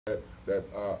we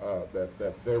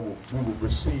will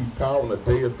receive power on the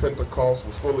day of Pentecost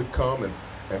was fully come, and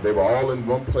they were all in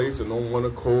one place and on one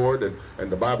accord.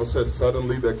 And the Bible says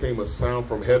suddenly there came a sound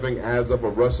from heaven as of a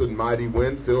rushing mighty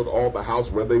wind, filled all the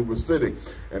house where they were sitting.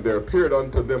 And there appeared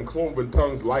unto them cloven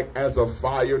tongues like as of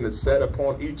fire, and it sat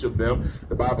upon each of them.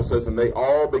 The Bible says, and they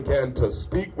all began to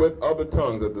speak with other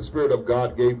tongues that the Spirit of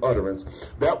God gave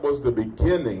utterance. That was the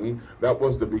beginning. That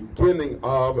was the beginning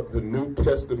of the New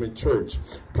Testament church.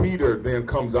 Peter then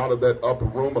comes out of that upper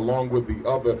room along with the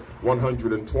other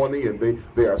 120, and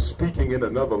they are speaking in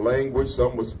another language.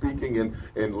 Some were speaking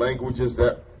in languages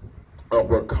that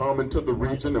were common to the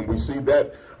region, and we see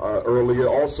that earlier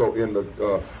also in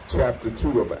the chapter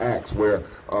 2 of Acts, where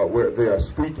they are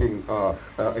speaking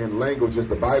in languages.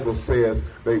 The Bible says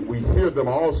we hear them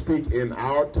all speak in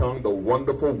our tongue the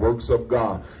wonderful works of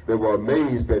God. They were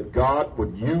amazed that God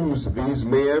would use these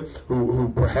men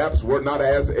who perhaps were not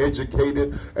as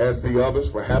educated as the others.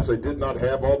 Perhaps they did not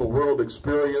have all the world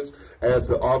experience as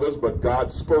the others, but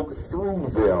God spoke through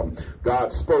them.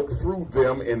 God spoke through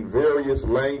them in various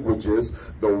languages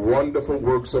the wonderful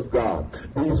works of God.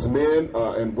 These men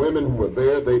and women who were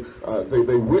there,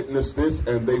 they witnessed this,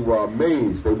 and they were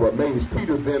amazed. They were amazed.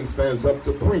 Peter then stands up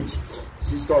to preach.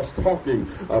 She starts talking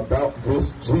about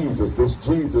this Jesus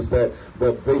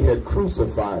that they had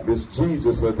crucified, this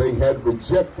Jesus that they had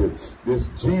rejected, this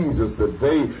Jesus that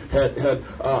they had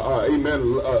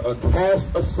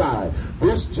cast aside,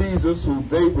 this Jesus who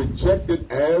they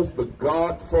rejected as the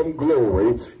God from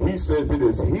glory. He says it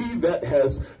is he that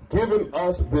has given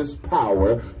us this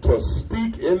power to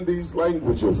speak in these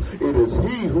languages. It is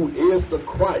he who is the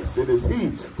Christ. It is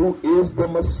he who is the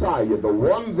Messiah, the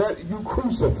one that you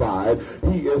crucified.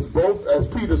 He is both, as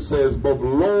Peter says, both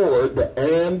Lord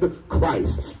and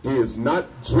Christ. He is not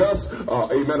just,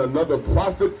 another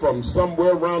prophet from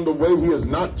somewhere around the way. He is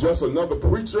not just another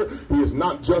preacher. He is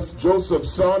not just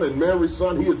Joseph's son and Mary's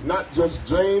son. He is not just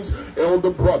James'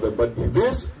 elder brother. But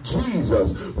this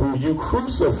Jesus who you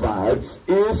crucified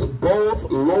is both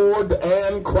Lord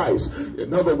and Christ.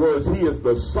 In other words, he is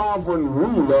the sovereign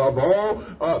ruler of all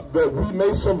that we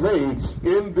may survey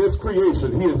in this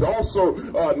creation. He is also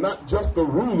not just the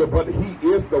ruler, but he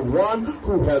is the one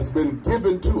who has been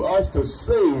given to us to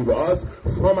save us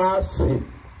from our sin.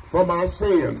 From our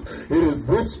sins. It is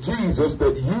this Jesus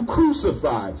that you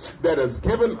crucified that has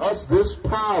given us this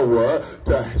power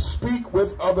to speak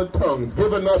with other tongues,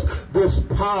 given us this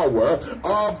power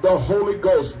of the Holy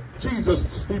Ghost.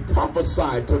 Jesus, he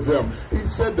prophesied to them. He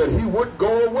said that he would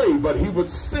go away, but he would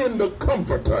send a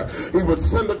comforter. He would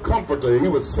send a comforter. He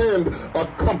would send a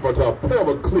comforter, a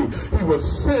paraclete. He would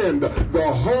send the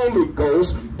Holy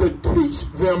Ghost to teach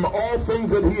them all things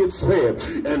that he had said.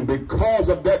 And because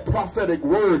of that prophetic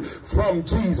word from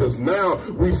Jesus, now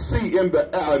we see in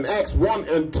Acts 1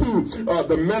 and 2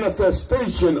 the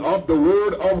manifestation of the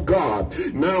word of God.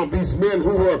 Now these men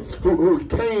who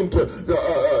came to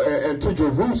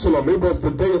Jerusalem, it was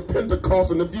the day of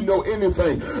Pentecost, and if you know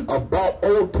anything about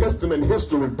Old Testament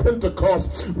history,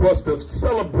 Pentecost was the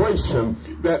celebration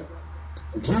that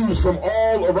Jews from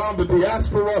all around the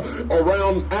diaspora,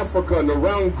 around Africa and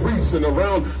around Greece and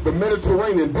around the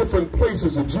Mediterranean, different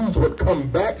places, the Jews would come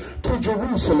back to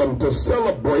Jerusalem to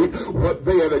celebrate what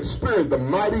they had experienced, the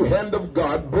mighty hand of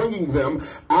God bringing them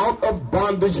out of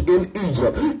bondage in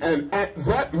Egypt. And at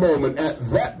that moment, at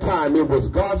that time, it was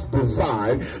God's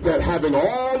design that having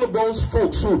all of those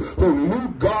folks who knew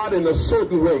God in a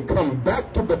certain way come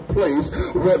back to the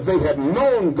place where they had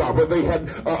known God, where they had,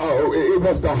 it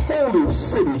was the holy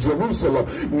city, Jerusalem.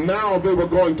 Now they were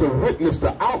going to witness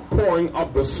the outpouring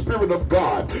of the Spirit of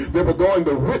God. They were going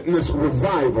to witness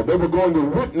revival. They were going to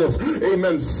witness,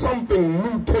 amen, something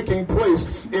new taking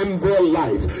place in their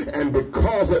life. And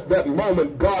because at that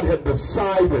moment God had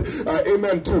decided,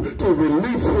 amen, to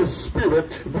release his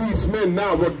Spirit, these men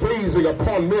now were gazing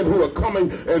upon men who are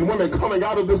coming and women coming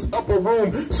out of this upper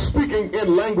room speaking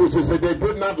in languages that they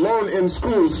did not learn in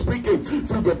school, speaking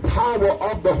through the power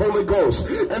of the Holy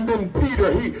Ghost. And then Peter,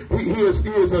 he is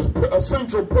a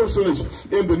central personage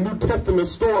in the New Testament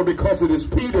story, because it is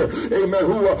Peter, amen,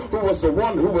 who was the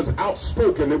one who was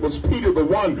outspoken. It was Peter, the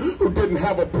one who didn't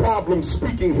have a problem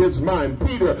speaking his mind.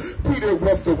 Peter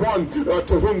was the one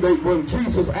to whom when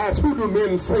Jesus asked, who do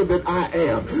men say that I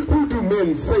am? Who do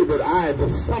men say that I, the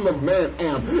Son of Man,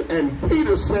 am? And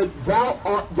Peter said, thou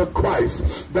art the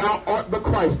Christ. Thou art the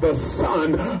Christ, the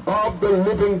Son of the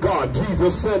living God.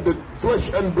 Jesus said that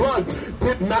flesh and blood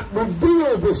did not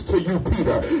reveal this to you,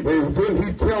 Peter. And then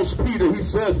he tells Peter, he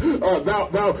says,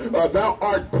 thou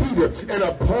art Peter, and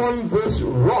upon this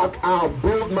rock I'll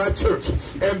build my church,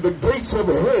 and the gates of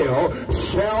hell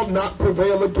shall not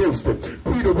prevail against it.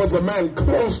 Peter was a man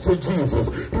close to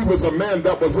Jesus. He was a man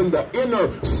that was in the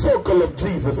inner circle of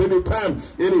Jesus. Anytime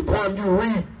you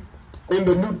read in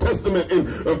the New Testament, and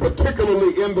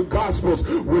particularly in the Gospels,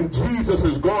 when Jesus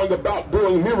is going about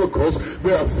doing miracles,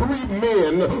 there are three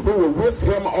men who were with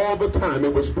him all the time.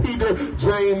 It was Peter,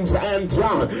 James, and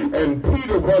John. And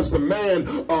Peter was the man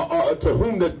to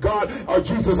whom that God or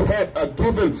Jesus had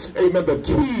given, amen, the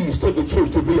keys to the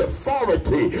church, to the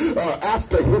authority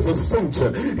after his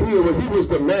ascension. He was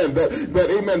the man that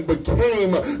amen,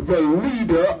 became the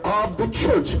leader of the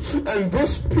church. And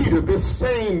this Peter, this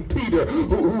same Peter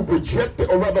who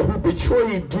who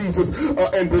betrayed Jesus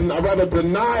and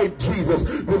denied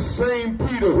Jesus, the same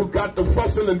Peter who got the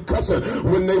fussing and cussing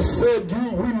when they said,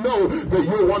 we know that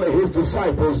you're one of his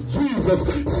disciples, Jesus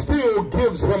still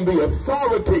gives him the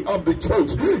authority of the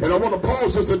church. And I want to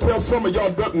pause just to tell some of y'all,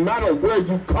 it doesn't matter where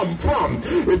you come from,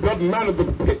 it doesn't matter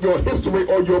your history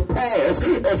or your past,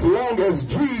 as long as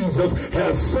Jesus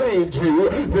has saved you,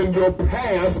 then your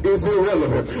past is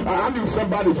irrelevant. I need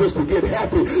somebody just to get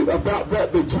happy about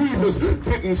that Jesus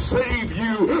didn't save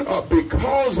you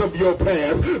because of your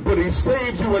past, but he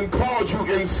saved you and called you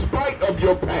in spite of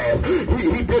your past.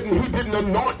 He didn't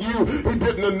anoint you. He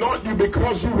didn't anoint you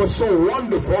because you were so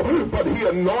wonderful, but he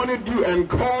anointed you and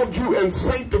called you and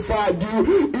sanctified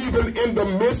you even in the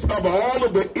midst of all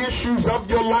of the issues of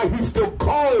your life. He still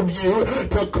called you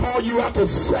to call you out, to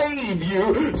save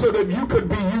you so that you could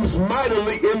be used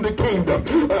mightily in the kingdom.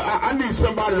 I need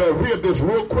somebody to hear this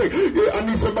real quick. I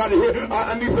need somebody here.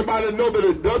 I need somebody to know that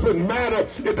it doesn't matter.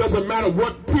 It doesn't matter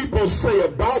what people say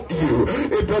about you.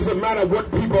 It doesn't matter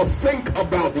what people think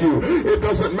about you. It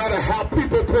doesn't matter how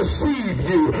people perceive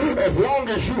you. As long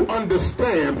as you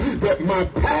understand that my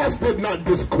past did not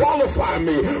disqualify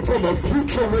me from a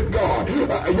future with God.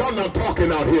 Y'all not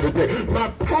talking out here today. My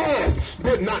past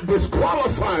did not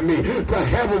disqualify me to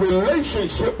have a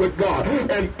relationship with God.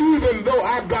 And even though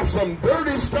I got some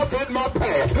dirty stuff in my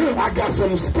past, I got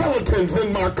some skeletons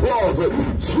in my closet,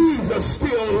 Jesus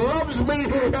still loves me,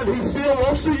 and he still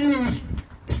wants to use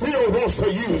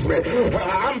me.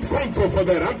 I'm thankful for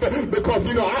that. Because,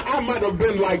 I might have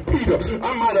been like Peter.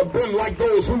 I might have been like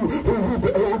those who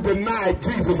denied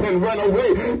Jesus and ran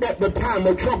away at the time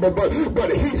of trouble.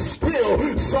 But he still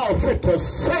saw fit to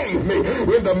save me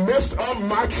in the midst of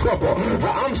my trouble.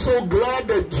 I'm so glad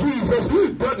that Jesus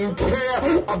doesn't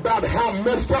care about how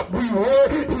messed up we were.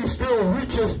 He still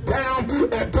reaches down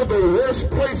to the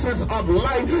worst places of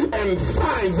life and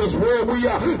finds us where we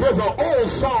are. There's an old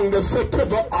song that said, to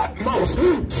the utmost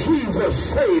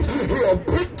Jesus saves. He'll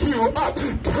pick you up,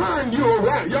 turn you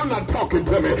around. Y'all not talking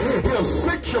to me. He'll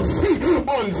set your feet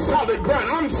on solid ground.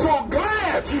 I'm so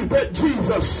glad that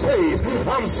Jesus saves.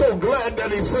 I'm so glad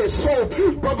that he says so.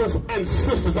 Brothers and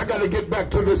sisters, I got to get back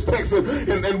to this text, and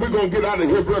we're going to get out of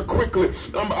here very quickly.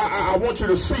 I want you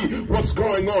to see what's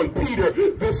going on. Peter,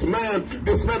 this man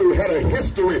who had a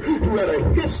history, of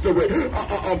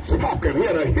talking. He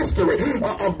had a history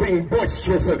of being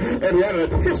boisterous, and he had a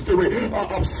history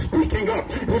of speaking up.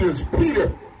 It is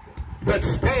Peter that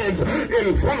stands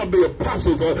in front of the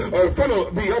apostles or in front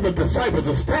of the other disciples,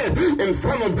 or stands in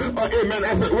front of, amen,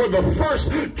 as it were, the first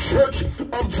church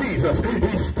of Jesus.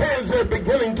 He stands there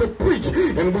beginning to preach,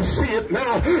 and we see it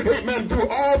now, amen, through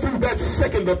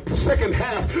the second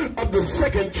half of the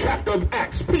second chapter of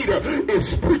Acts. Peter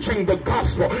is preaching the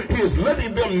gospel. He is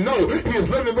letting them know,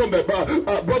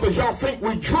 that, brothers, y'all think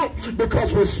we drunk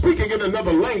because we're speaking in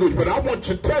another language, but I want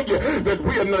to tell you that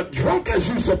we are not drunk as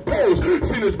you suppose.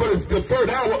 See this, but it's the third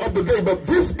hour of the day, but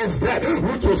this is that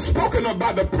which was spoken of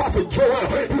by the prophet Joel.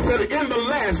 He said, in the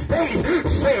last days,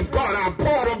 saith God, I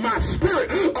pour of my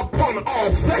spirit upon all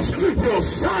flesh. Your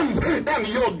sons and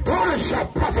your daughters shall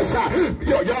prophesy.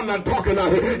 Y'all not talking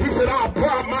out here. He said, I'll pour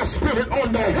out my spirit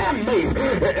on the handmaids.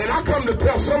 And I come to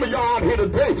tell some of y'all out here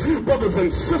today, brothers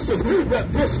and sisters, that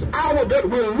this hour that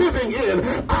we're living in,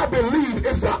 I believe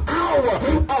is the hour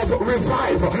of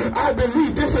revival. I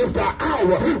believe this is the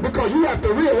hour, because you have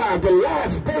to realize the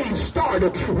last days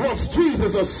started once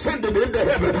Jesus ascended into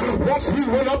heaven. Once he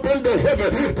went up into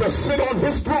heaven to sit on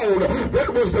his throne,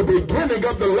 that was the beginning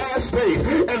of the last days.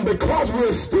 And because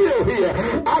we're still here,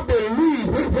 I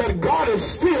believe that God is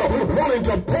still wanting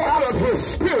to pour out of his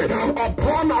spirit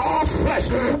upon all flesh.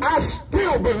 I still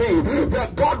still believe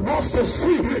that God wants to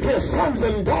see his sons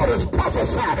and daughters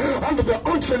prophesy under the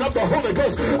unction of the Holy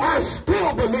Ghost. I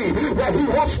still believe that he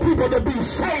wants people to be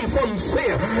saved from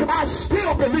sin. I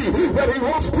still believe that he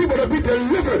wants people to be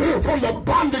delivered from the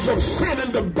bondage of sin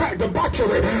and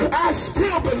debauchery. I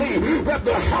still believe that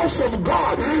the house of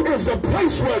God is the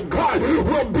place where God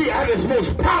will be at his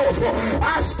most powerful.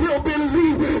 I still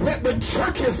believe that the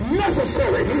church is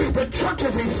necessary. The church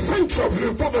is essential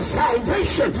for the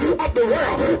salvation of the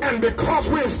world. And because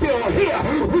we're still here,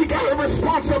 we got a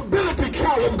responsibility,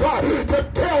 child of God, to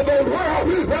tell the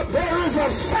world that there is a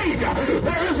Savior.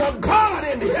 There is a God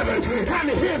in heaven, and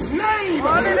his name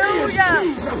is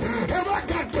Jesus. Have I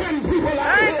got 10 people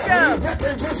out here that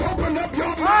can just open up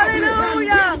your mouth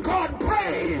and give God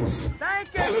praise?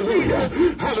 Hallelujah.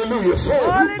 Hallelujah. So,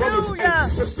 brothers and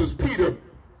sisters, Peter,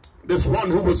 this one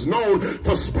who was known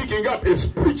for speaking up, is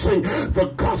preaching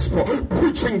the gospel,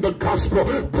 preaching the gospel,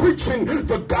 preaching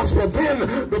the gospel. Then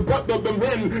the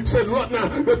men said, look now,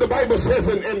 the Bible says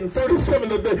in 37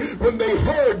 that when they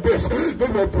heard this, they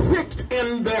were pricked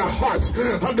in their hearts.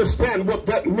 Understand what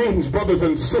that means, brothers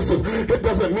and sisters. It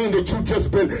doesn't mean that you've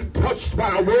just been touched by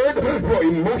a word, your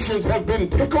emotions have been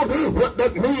tickled. What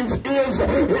that means is,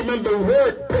 amen, the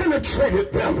word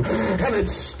penetrated them, and it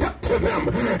stepped to them,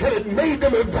 and it made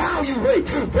them evaluate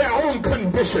their own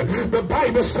condition. The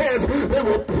Bible says they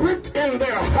were pricked in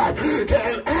their heart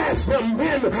and asked them,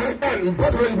 men and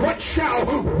brethren, what shall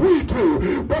we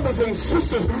do? Brothers and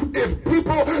sisters, if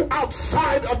people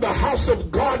outside of the house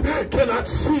of God cannot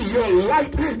see your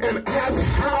light and ask,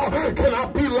 how can I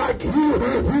be like you?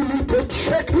 You need to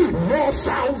check your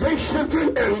salvation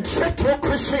and check your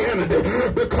Christianity,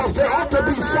 because there ought to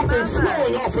be something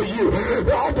flowing off of you.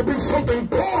 There ought to be something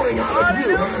pouring out of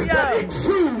you that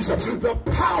exudes the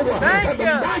power and the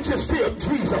majesty of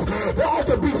Jesus. There ought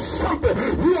to be something.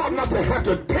 You ought not to have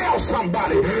to tell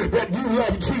somebody that you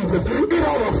love Jesus. It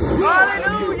ought to flow out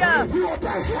of you. You ought to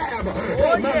have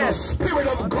the Spirit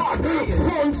of God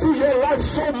flowing through your life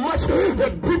so much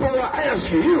that people will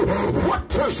ask you, what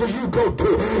church do you go to?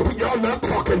 Y'all not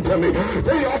talking to me.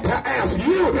 They ought to ask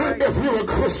you if you're a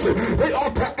Christian. They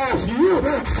ought to ask you,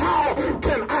 how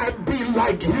can I be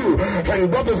like you?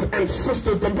 And brothers and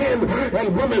sisters, the men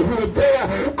and women who were there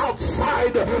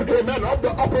outside, amen, of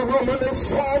the upper room, and they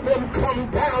saw them come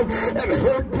down and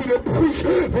heard Peter preach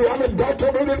the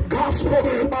unadulterated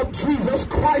gospel of Jesus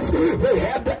Christ. They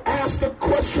had to ask the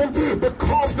question,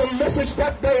 because the message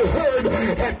that they heard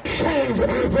had changed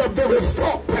their very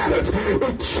thought patterns.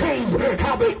 It changed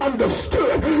how they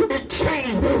understood. It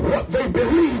changed what they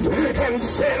believed, and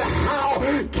said, how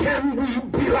can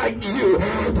we be like you?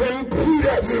 Then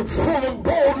Peter, full of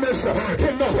boldness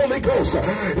in the Holy Ghost,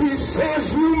 he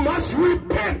says, you must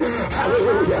repent.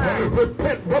 Hallelujah.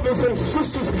 Repent, brothers and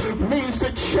sisters, means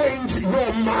to change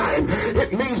your mind.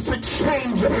 It means to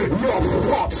change your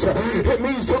thoughts. It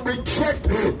means to reject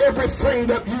everything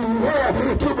that you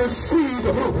were to receive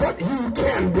what you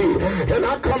can be. And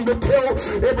I come to tell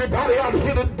everybody out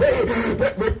here today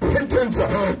that repentance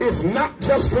is not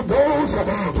just for those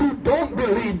who don't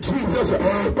believe Jesus,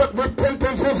 but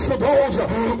repentance is for those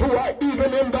who are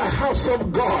even in the house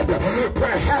of God.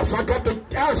 Perhaps I got to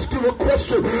ask you a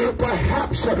question.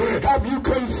 Perhaps have you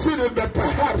considered that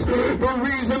perhaps the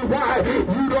reason why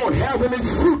you don't have any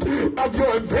fruit of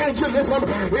your evangelism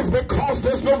is because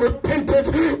there's no repentance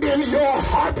in your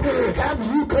heart? Have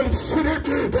you considered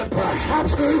that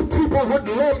perhaps people would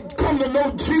come to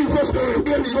know Jesus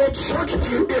in your church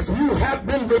if you had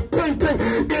been repenting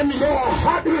in your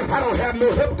heart? I don't have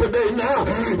no help today now.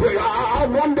 I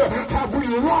wonder, have we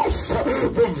lost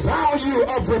the value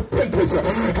of repentance?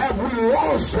 Have we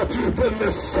lost the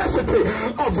necessity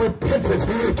of repentance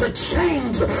to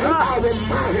change our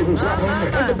minds?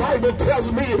 And the Bible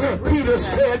tells me, Peter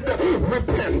said,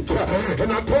 repent.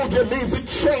 And I told you it means to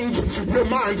change your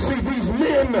mind. See, these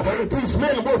men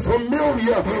were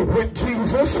familiar with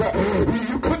Jesus.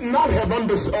 You could not have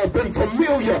been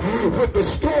familiar with the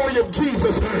story of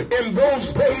Jesus in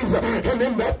those days and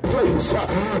in that place,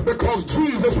 because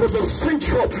Jesus was a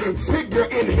central figure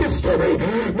in history.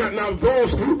 Now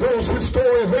those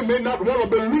historians, they may not want to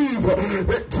believe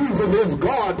that Jesus is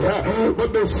God,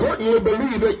 but they certainly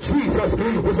believe that Jesus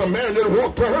was a man that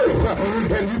walked the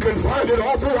earth. And you can find it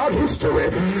all throughout history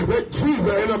that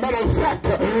Jesus, and a matter of fact,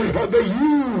 they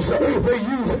use AD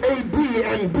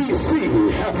and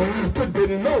BC to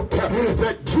denote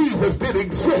that Jesus did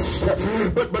exist,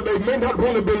 but they may not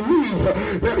want to believe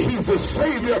that he's the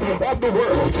Savior of the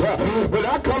world. But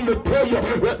I come to tell you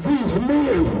that these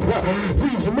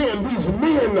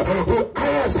men who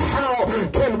ask, how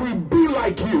can we be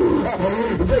like you.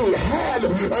 They had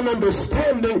an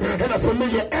understanding and a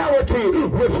familiarity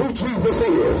with who Jesus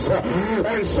is.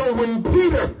 And so when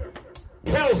Peter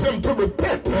tells them to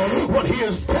repent, what he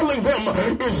is telling them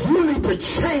is you need to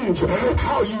change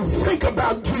how you think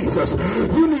about Jesus.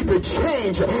 You need to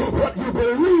change what you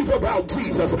believe about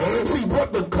Jesus. See,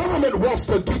 what the government wants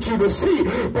to get you to see,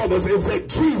 brothers, is that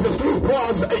Jesus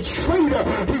was a traitor.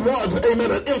 He was,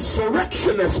 amen, an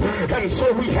insurrectionist, and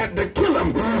so we had to kill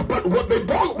him. But what they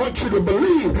don't want you to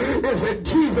believe is that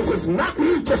Jesus is not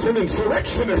just an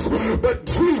insurrectionist, but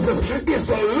Jesus is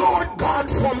the Lord God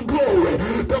from glory.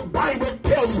 The Bible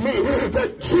tells me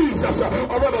that Jesus,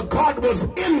 or rather God, was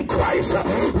in Christ,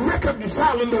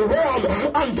 reconciling the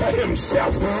world unto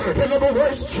himself. In other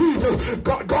words, Jesus,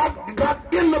 God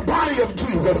in the body of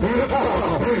Jesus,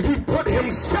 he put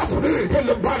himself in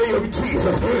the body of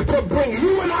Jesus to bring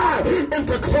you and I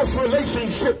into close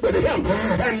relationship with him.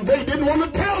 And they didn't want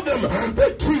to tell them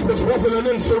that Jesus wasn't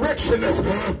an insurrectionist,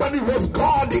 but he was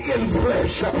God in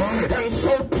flesh. And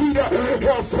so Peter,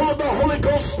 full of the Holy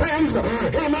Ghost, stands,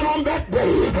 amen, on that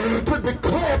day to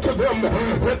declare to them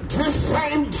that this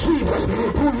same Jesus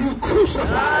who you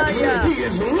crucified, he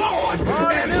is Lord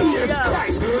and he is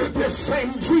Christ. This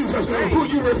same Jesus who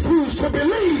you refuse to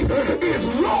believe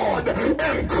is Lord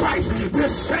and Christ.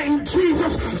 This same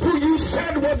Jesus who you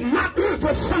said was not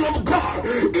the Son of God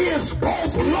is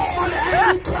both Lord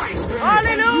and Christ.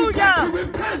 Hallelujah. You got to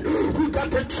repent. You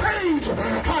got to change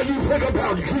how you think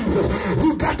about Jesus.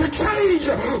 You got to change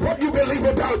what you believe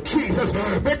about Jesus,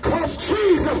 because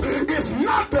Jesus is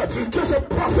not just a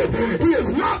prophet. He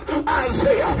is not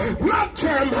Isaiah, not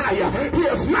Jeremiah. He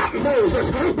is not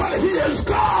Moses, but he is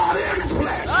God in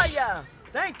flesh. Oh yeah.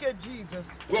 Thank you, Jesus.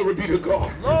 Glory be to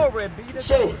God. Glory be to God.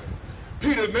 So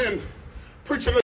Peter then preaching